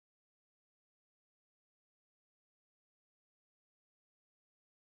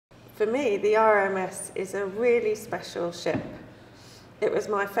For me, the RMS is a really special ship. It was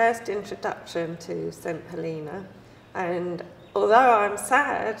my first introduction to St Helena, and although I'm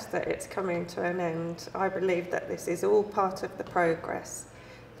sad that it's coming to an end, I believe that this is all part of the progress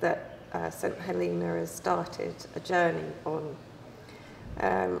that St Helena has started a journey on.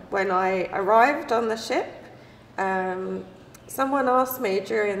 When I arrived on the ship, someone asked me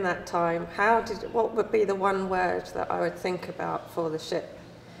during that time, what would be the one word that I would think about for the ship?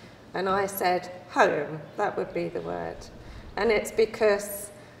 And I said, home, that would be the word. And it's because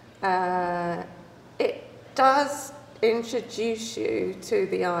it does introduce you to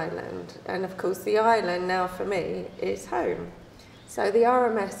the island. And of course, the island now for me is home. So the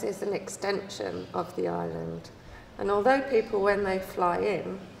RMS is an extension of the island. And although people, when they fly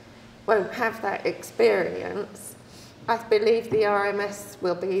in, won't have that experience, I believe the RMS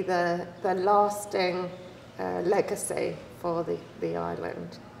will be the lasting legacy for the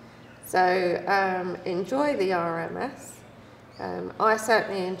island. So enjoy the RMS. I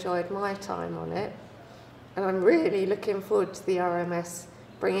certainly enjoyed my time on it, and I'm really looking forward to the RMS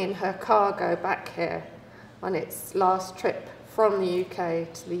bringing her cargo back here on its last trip from the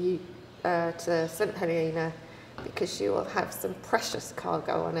UK to St Helena, because she will have some precious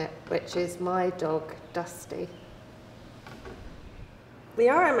cargo on it, which is my dog, Dusty. The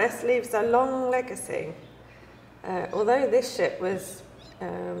RMS leaves a long legacy. Although this ship was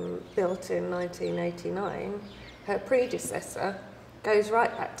built in 1989, her predecessor goes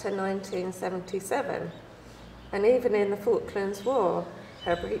right back to 1977. And even in the Falklands War,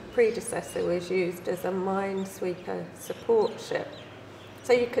 her predecessor was used as a minesweeper support ship.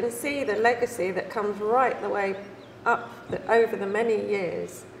 So you can see the legacy that comes right the way up over the many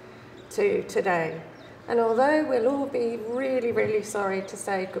years to today. And although we'll all be really, really sorry to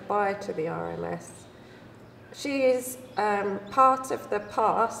say goodbye to the RMS, she is part of the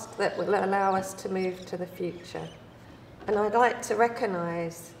past that will allow us to move to the future. And I'd like to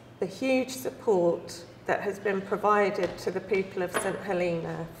recognise the huge support that has been provided to the people of St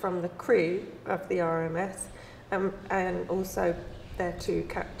Helena from the crew of the RMS and also their two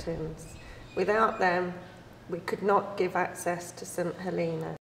captains. Without them, we could not give access to St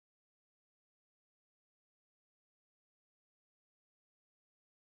Helena.